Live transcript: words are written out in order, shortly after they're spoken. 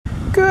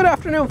Good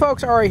afternoon,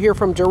 folks. Ari here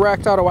from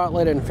Direct Auto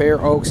Outlet in Fair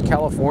Oaks,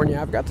 California.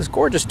 I've got this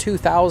gorgeous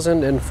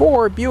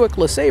 2004 Buick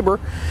LeSabre,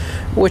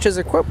 which is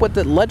equipped with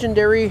the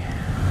legendary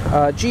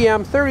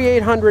GM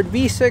 3800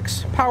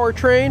 V6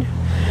 powertrain,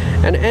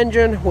 an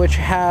engine which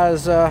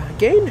has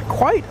gained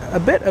quite a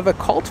bit of a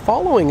cult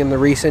following in the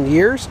recent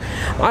years.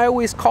 I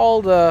always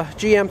called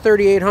GM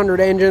 3800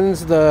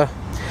 engines the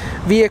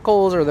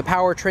vehicles or the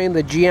powertrain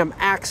that GM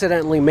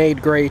accidentally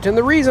made great. And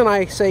the reason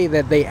I say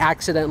that they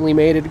accidentally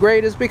made it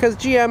great is because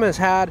GM has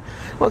had,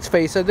 let's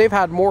face it, they've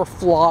had more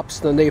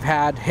flops than they've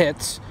had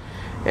hits.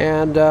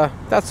 And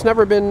that's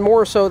never been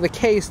more so the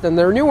case than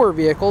their newer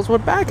vehicles.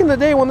 But back in the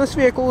day when this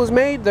vehicle was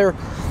made, their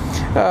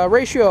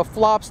ratio of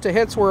flops to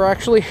hits were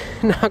actually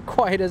not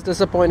quite as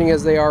disappointing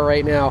as they are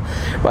right now.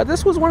 But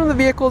this was one of the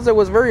vehicles that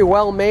was very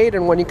well made,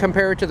 and when you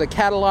compare it to the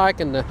Cadillac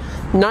and the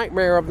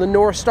nightmare of the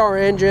North Star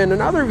engine and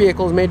other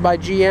vehicles made by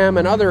GM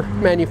and other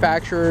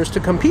manufacturers to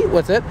compete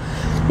with it,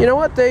 you know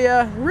what, they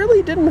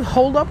really didn't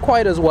hold up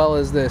quite as well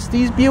as this.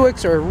 These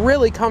Buicks are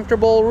really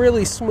comfortable,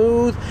 really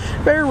smooth,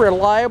 very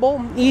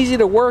reliable, easy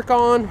to work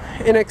on,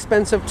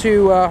 inexpensive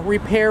to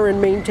repair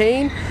and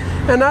maintain.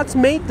 And that's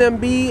made them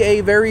be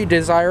a very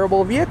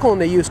desirable vehicle in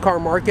the used car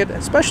market,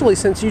 especially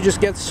since you just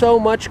get so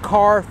much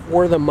car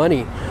for the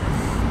money.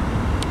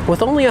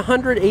 With only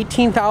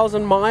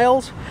 118,000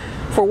 miles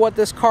for what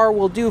this car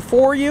will do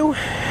for you,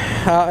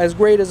 as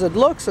great as it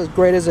looks, as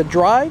great as it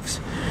drives,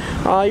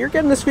 you're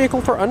getting this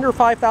vehicle for under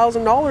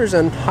 $5,000,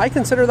 and I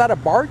consider that a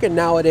bargain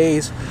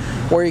nowadays,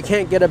 where you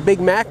can't get a Big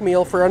Mac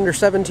meal for under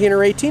 $17 or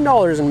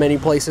 $18 in many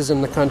places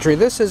in the country.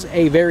 This is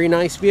a very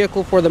nice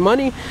vehicle for the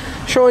money,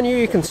 showing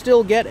you can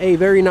still get a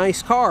very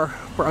nice car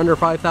for under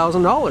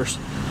 $5,000.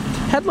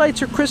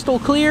 Headlights are crystal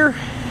clear.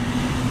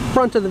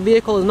 Front of the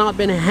vehicle has not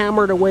been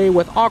hammered away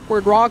with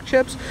awkward rock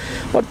chips.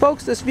 But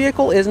folks, this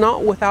vehicle is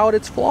not without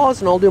its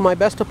flaws, and I'll do my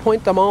best to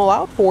point them all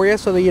out for you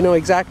so that you know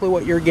exactly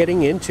what you're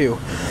getting into.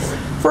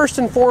 First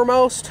and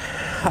foremost,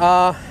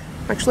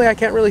 actually, I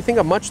can't really think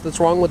of much that's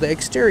wrong with the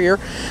exterior.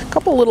 A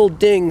couple little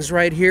dings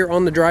right here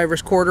on the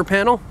driver's quarter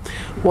panel.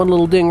 One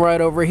little ding right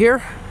over here.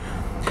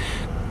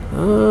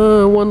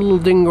 One little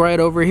ding right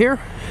over here.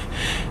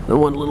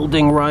 And one little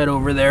ding right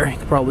over there. You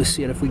can probably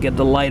see it if we get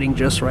the lighting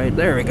just right.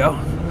 There we go.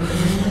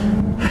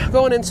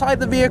 Going inside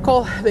the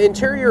vehicle, the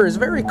interior is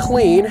very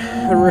clean.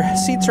 The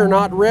seats are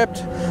not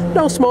ripped.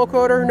 No smoke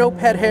odor, no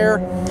pet hair.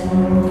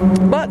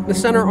 But the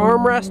center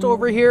armrest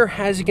over here,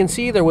 as you can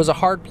see, there was a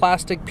hard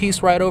plastic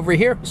piece right over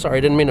here. Sorry,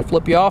 I didn't mean to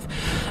flip you off.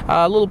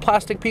 A little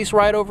plastic piece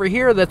right over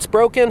here that's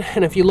broken.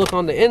 And if you look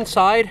on the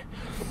inside,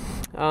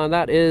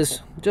 that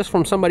is just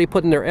from somebody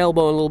putting their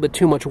elbow and a little bit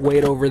too much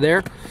weight over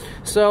there.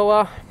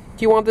 So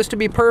if you want this to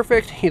be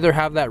perfect, either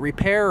have that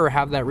repair or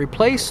have that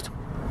replaced.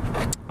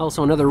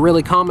 Also, another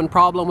really common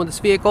problem with this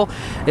vehicle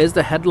is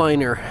the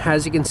headliner.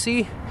 As you can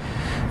see,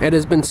 it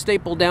has been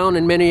stapled down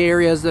in many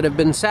areas that have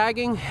been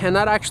sagging, and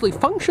that actually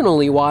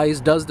functionally wise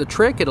does the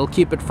trick. It'll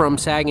keep it from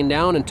sagging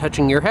down and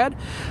touching your head.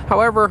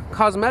 However,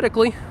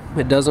 cosmetically,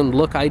 it doesn't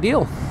look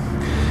ideal.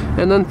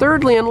 And then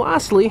thirdly and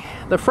lastly,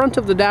 the front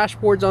of the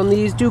dashboards on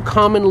these do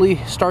commonly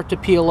start to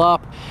peel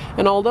up.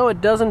 And although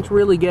it doesn't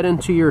really get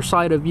into your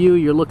side of view,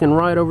 you're looking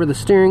right over the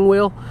steering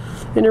wheel,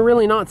 and you're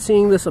really not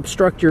seeing this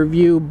obstruct your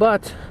view,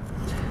 but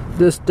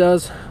this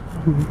does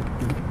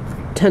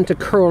tend to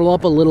curl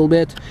up a little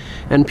bit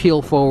and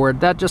peel forward.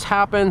 That just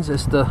happens.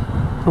 It's the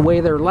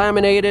way they're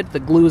laminated. The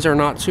glues are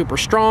not super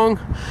strong,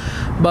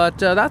 but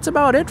that's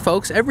about it,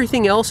 folks.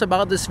 Everything else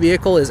about this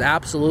vehicle is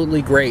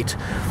absolutely great.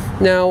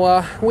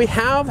 Now, we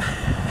have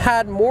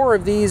had more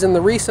of these in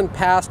the recent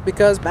past,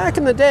 because back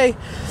in the day,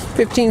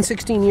 15,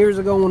 16 years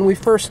ago, when we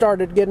first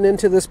started getting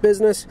into this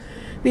business,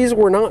 these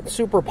were not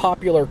super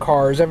popular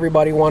cars.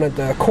 Everybody wanted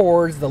the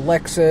Accords, the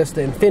Lexus,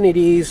 the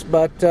Infinities,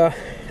 but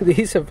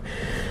these have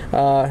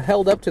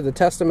held up to the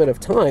testament of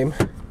time.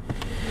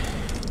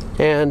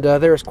 And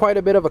there's quite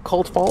a bit of a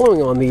cult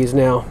following on these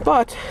now.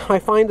 But I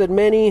find that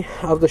many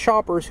of the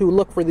shoppers who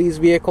look for these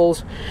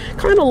vehicles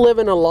kind of live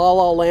in a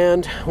la-la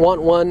land,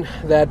 want one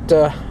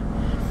that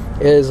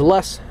is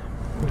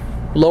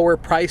lower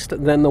priced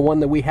than the one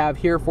that we have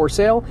here for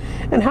sale,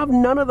 and have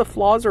none of the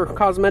flaws or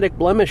cosmetic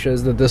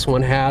blemishes that this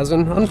one has.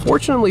 And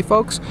unfortunately,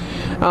 folks,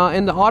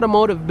 in the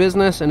automotive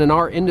business and in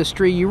our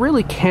industry, you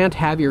really can't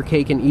have your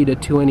cake and eat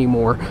it too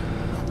anymore.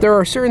 There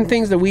are certain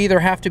things that we either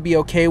have to be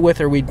okay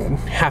with or we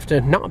have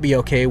to not be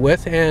okay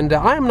with, and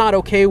I'm not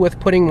okay with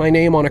putting my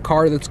name on a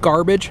car that's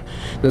garbage,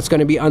 that's going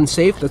to be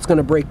unsafe, that's going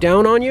to break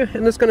down on you,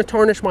 and that's going to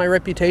tarnish my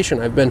reputation.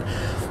 I've been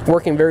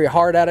working very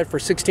hard at it for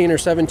 16 or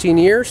 17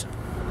 years.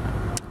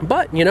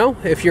 But, you know,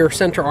 if your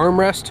center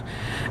armrest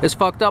is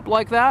fucked up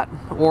like that,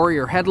 or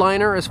your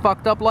headliner is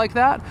fucked up like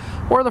that,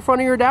 or the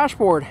front of your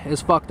dashboard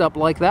is fucked up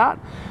like that,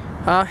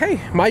 hey,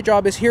 my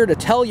job is here to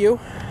tell you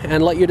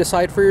and let you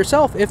decide for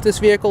yourself if this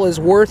vehicle is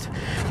worth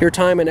your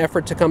time and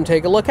effort to come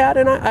take a look at,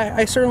 and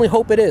I certainly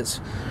hope it is.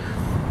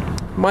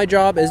 My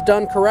job is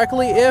done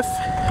correctly if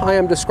I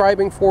am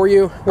describing for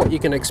you what you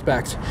can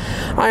expect.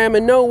 I am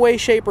in no way,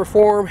 shape, or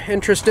form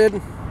interested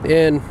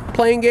in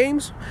playing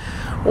games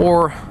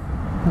or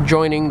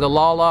joining the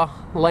La La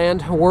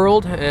Land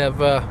world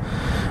of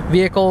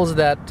vehicles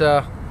that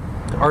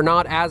are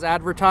not as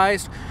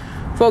advertised.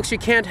 Folks, you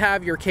can't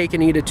have your cake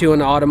and eat it too in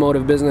the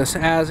automotive business,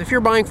 as if you're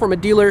buying from a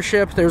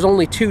dealership, there's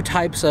only two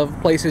types of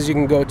places you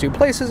can go to.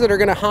 Places that are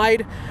going to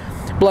hide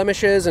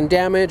blemishes and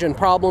damage and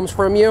problems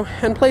from you,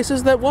 and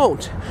places that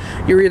won't.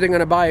 You're either going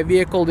to buy a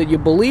vehicle that you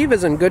believe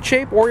is in good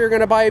shape, or you're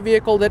going to buy a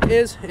vehicle that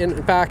is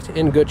in fact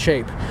in good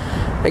shape.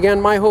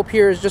 Again, my hope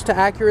here is just to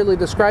accurately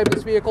describe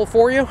this vehicle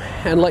for you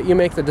and let you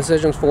make the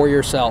decisions for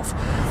yourself.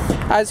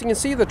 As you can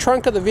see, the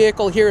trunk of the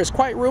vehicle here is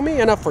quite roomy,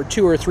 enough for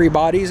 2 or 3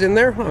 bodies in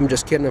there. I'm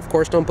just kidding, of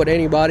course, don't put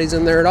any bodies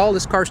in there at all.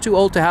 This car's too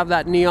old to have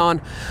that neon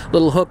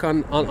little hook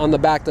on the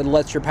back that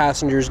lets your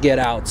passengers get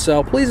out.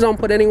 So please don't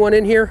put anyone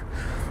in here,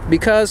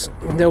 because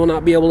they will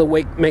not be able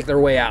to make their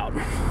way out.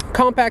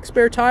 Compact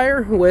spare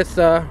tire with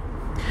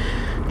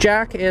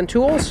jack and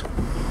tools.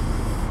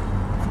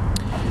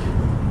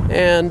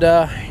 And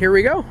here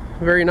we go.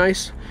 Very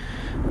nice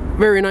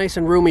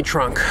and roomy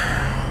trunk.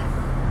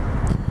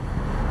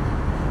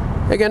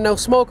 Again, no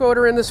smoke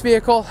odor in this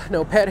vehicle,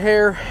 no pet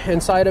hair.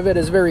 Inside of it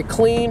is very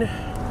clean,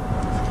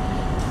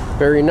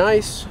 very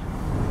nice.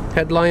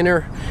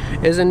 Headliner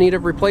is in need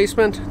of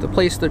replacement. The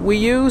place that we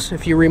use,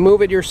 if you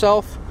remove it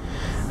yourself,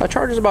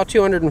 charges about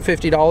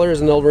 $250,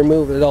 and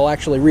they'll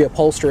actually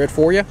reupholster it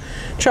for you.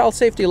 Child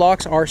safety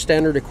locks are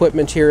standard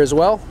equipment here as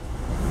well.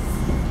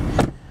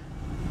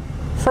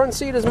 Front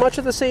seat is much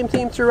of the same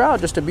theme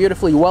throughout, just a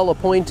beautifully well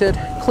appointed,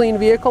 clean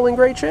vehicle in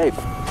great shape.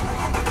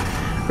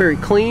 Very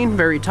clean,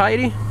 very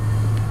tidy.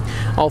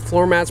 All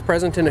floor mats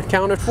present and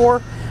accounted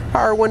for.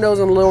 Power windows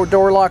and lower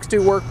door locks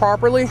do work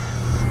properly.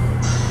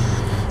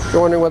 If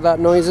you're wondering what that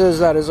noise is,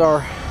 that is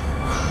our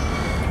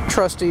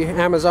trusty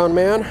Amazon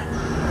man.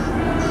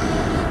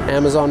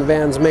 Amazon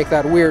vans make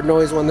that weird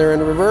noise when they're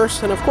in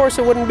reverse, and of course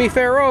it wouldn't be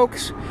Fair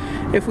Oaks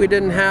if we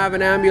didn't have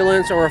an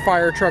ambulance or a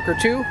fire truck or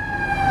two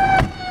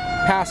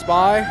pass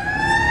by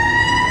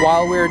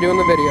while we were doing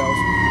the videos.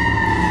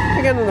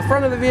 Again, the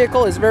front of the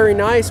vehicle is very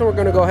nice, and we're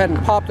going to go ahead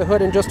and pop the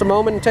hood in just a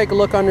moment and take a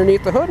look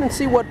underneath the hood and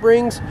see what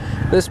brings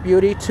this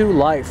beauty to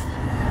life.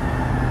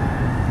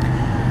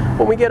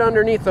 When we get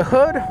underneath the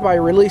hood, by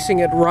releasing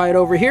it right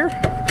over here,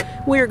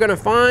 we are going to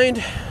find,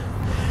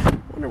 I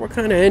wonder what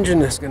kind of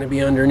engine is going to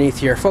be underneath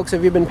here. Folks,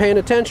 have you been paying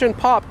attention?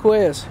 Pop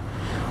quiz.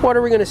 What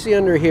are we going to see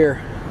under here?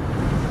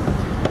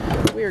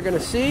 We are going to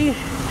see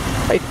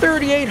a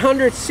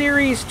 3800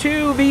 Series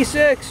 2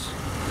 V6,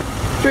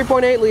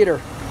 3.8 liter.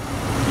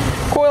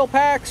 Coil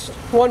packs,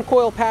 1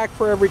 coil pack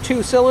for every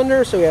 2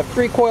 cylinders, so we have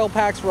 3 coil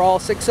packs for all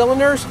 6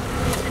 cylinders.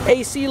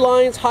 AC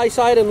lines, high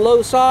side and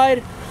low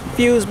side,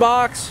 fuse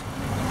box,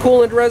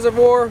 coolant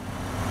reservoir,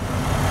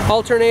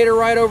 alternator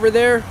right over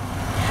there.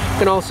 You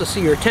can also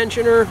see your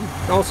tensioner, you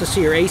can also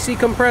see your AC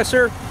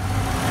compressor,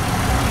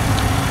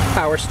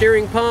 power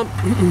steering pump,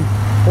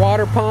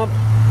 water pump,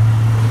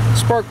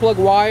 spark plug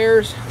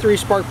wires, 3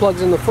 spark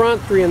plugs in the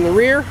front, 3 in the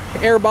rear,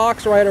 air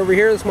box right over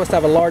here. This must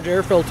have a large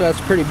air filter, that's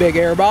a pretty big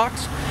air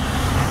box.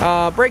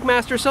 Brake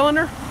master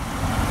cylinder,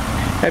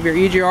 have your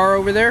EGR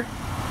over there.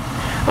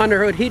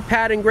 Underhood heat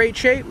pad in great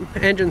shape,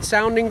 engine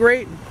sounding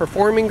great,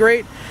 performing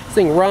great. This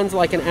thing runs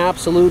like an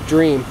absolute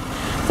dream.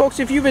 Folks,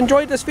 if you've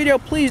enjoyed this video,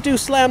 please do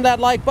slam that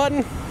like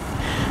button.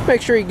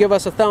 Make sure you give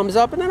us a thumbs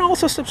up, and then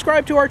also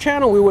subscribe to our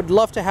channel. We would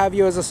love to have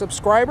you as a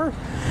subscriber.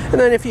 And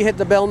then if you hit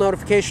the bell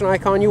notification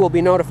icon, you will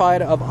be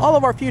notified of all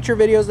of our future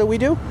videos that we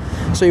do,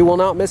 so you will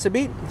not miss a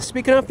beat.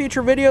 Speaking of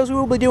future videos, we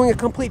will be doing a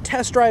complete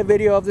test drive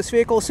video of this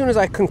vehicle as soon as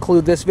I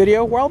conclude this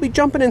video, where I'll be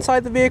jumping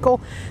inside the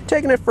vehicle,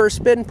 taking it for a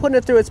spin, putting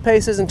it through its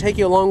paces, and take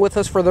you along with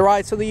us for the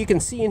ride so that you can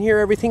see and hear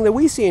everything that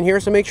we see in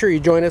here, so make sure you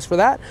join us for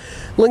that.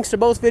 Links to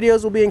both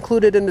videos will be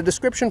included in the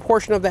description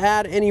portion of the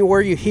ad, anywhere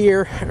you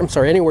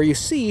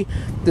see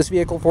this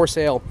vehicle for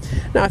sale.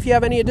 Now, if you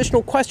have any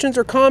additional questions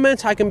or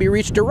comments, I can be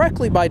reached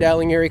directly by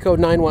dialing area code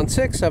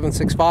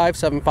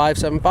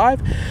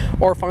 916-765-7575,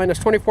 or find us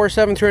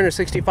 24/7,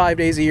 365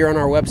 days a year on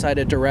our website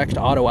at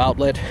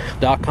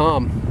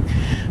directautooutlet.com.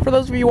 For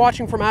those of you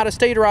watching from out of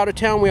state or out of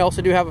town, we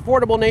also do have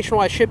affordable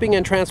nationwide shipping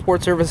and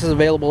transport services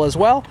available as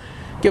well.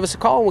 Give us a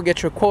call and we'll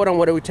get you a quote on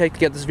what it would take to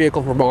get this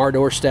vehicle from our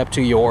doorstep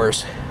to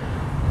yours.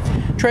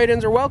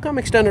 Trade-ins are welcome,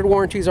 extended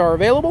warranties are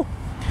available.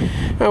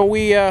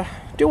 We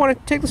do want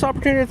to take this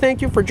opportunity to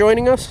thank you for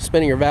joining us,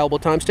 spending your valuable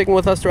time sticking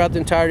with us throughout the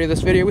entirety of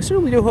this video. We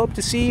certainly do hope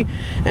to see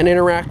and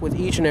interact with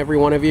each and every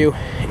one of you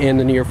in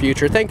the near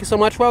future. Thank you so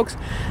much, folks.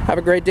 Have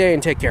a great day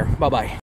and take care. Bye-bye.